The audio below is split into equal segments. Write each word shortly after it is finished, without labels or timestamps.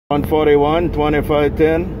141,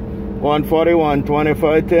 2510. 141,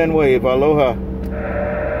 2510 wave. Aloha.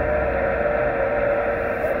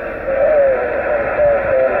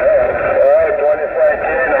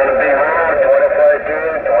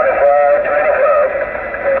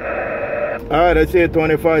 Alright, I see it,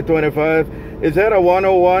 2525. Is that a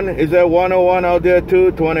 101? Is that 101 out there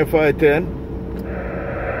too? 2510.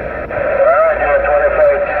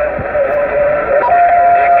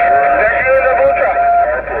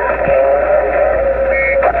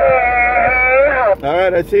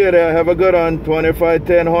 Alright, I see it there. Have a good one.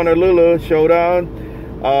 2510 Honolulu, showdown.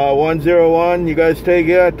 101, you guys take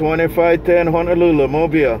it. 2510 Honolulu,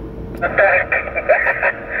 Mobile.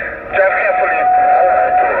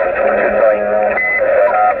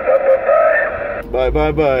 Bye,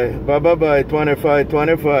 bye, bye. Bye, bye, bye.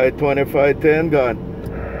 2525, 2510, gone.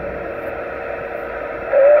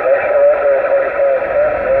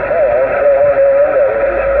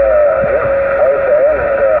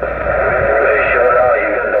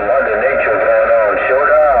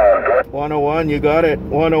 You got it.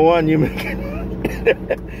 101, you make it.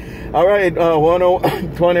 All right, 101,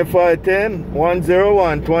 2510,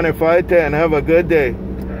 101, 2510. Have a good day.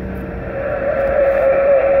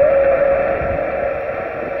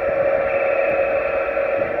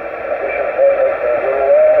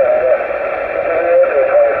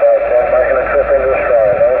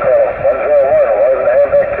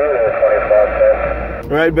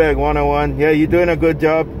 Right back, 101. Yeah, you're doing a good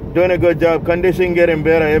job. Doing a good job. Condition getting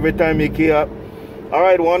better every time you key up. All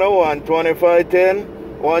right, 101,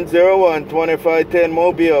 2510, 101, 2510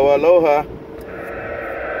 Mobile. Aloha.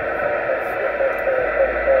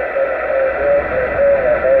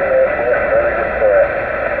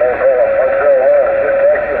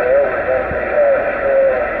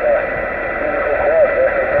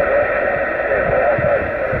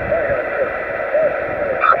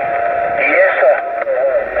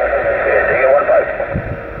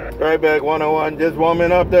 Right back, 101. Just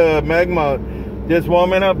warming up the mag mount. Just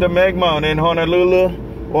warming up the mag mount in Honolulu.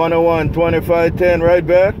 101, 2510. Right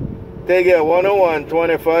back. Take it. 101,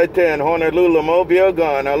 2510. Honolulu, Mobile,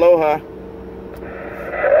 gone. Aloha.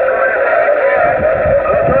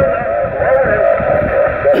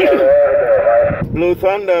 Blue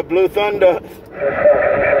Thunder, Blue Thunder.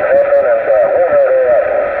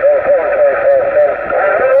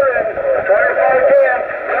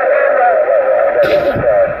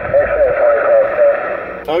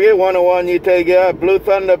 Okay, 101, you take it. Blue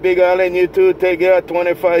Thunder, Big Island, you too take it.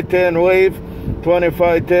 2510 wave,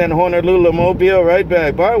 2510 Honolulu, Mobile, right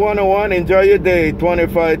back. Bye, 101, enjoy your day.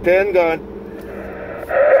 2510, gone.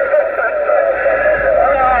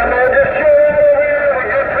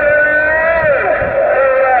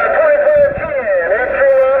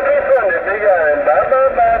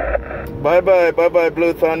 Bye-bye, bye-bye,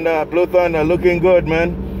 Blue Thunder. Blue Thunder, looking good,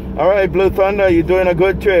 man. All right, Blue Thunder, you're doing a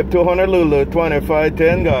good trip to Honolulu.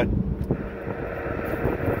 2510, gone.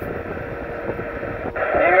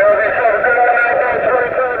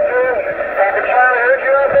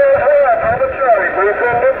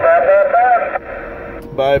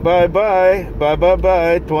 Bye-bye-bye.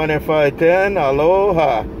 Bye-bye-bye. 2510,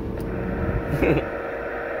 aloha.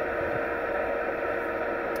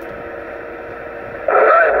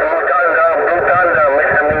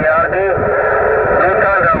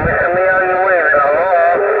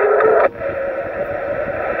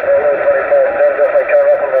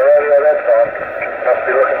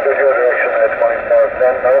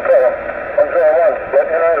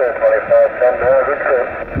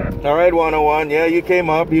 All right, 101. Yeah, you came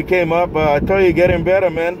up. You came up. I told you, getting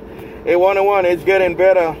better, man. Hey, 101, it's getting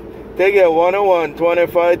better. Take it. 101,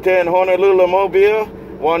 2510 Honolulu, Mobile.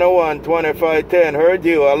 101, 2510. Heard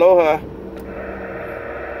you. Aloha.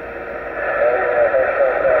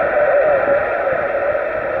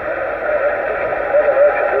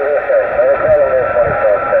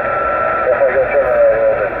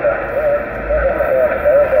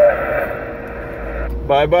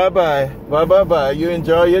 Bye-bye-bye. Bye-bye-bye. You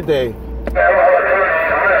enjoy your day.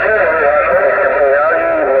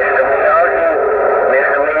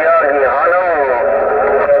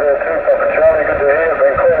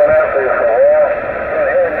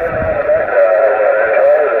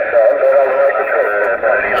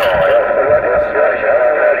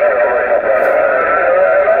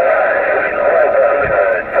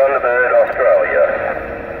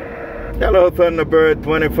 Hello, Thunderbird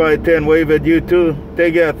 2510, wave at you too.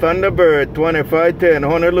 Take care, Thunderbird 2510,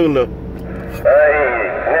 Honolulu. Hey,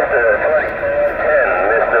 Mr. 2510,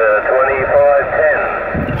 Mr. 2510.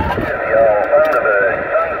 Yo, Thunderbird.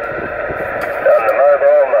 Thunder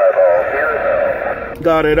mobile.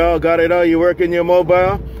 Got it all, got it all. You working your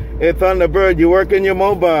mobile? Hey, Thunderbird, you working your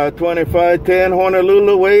mobile, 2510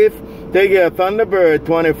 Honolulu wave. Take care, Thunderbird,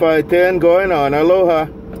 2510, going on. Aloha.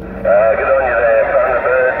 Good on you there,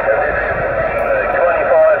 Thunderbird. This is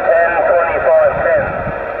 2510,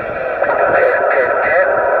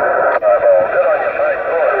 2510. Good on you, mate.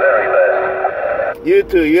 All the very best. You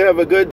too. You have a good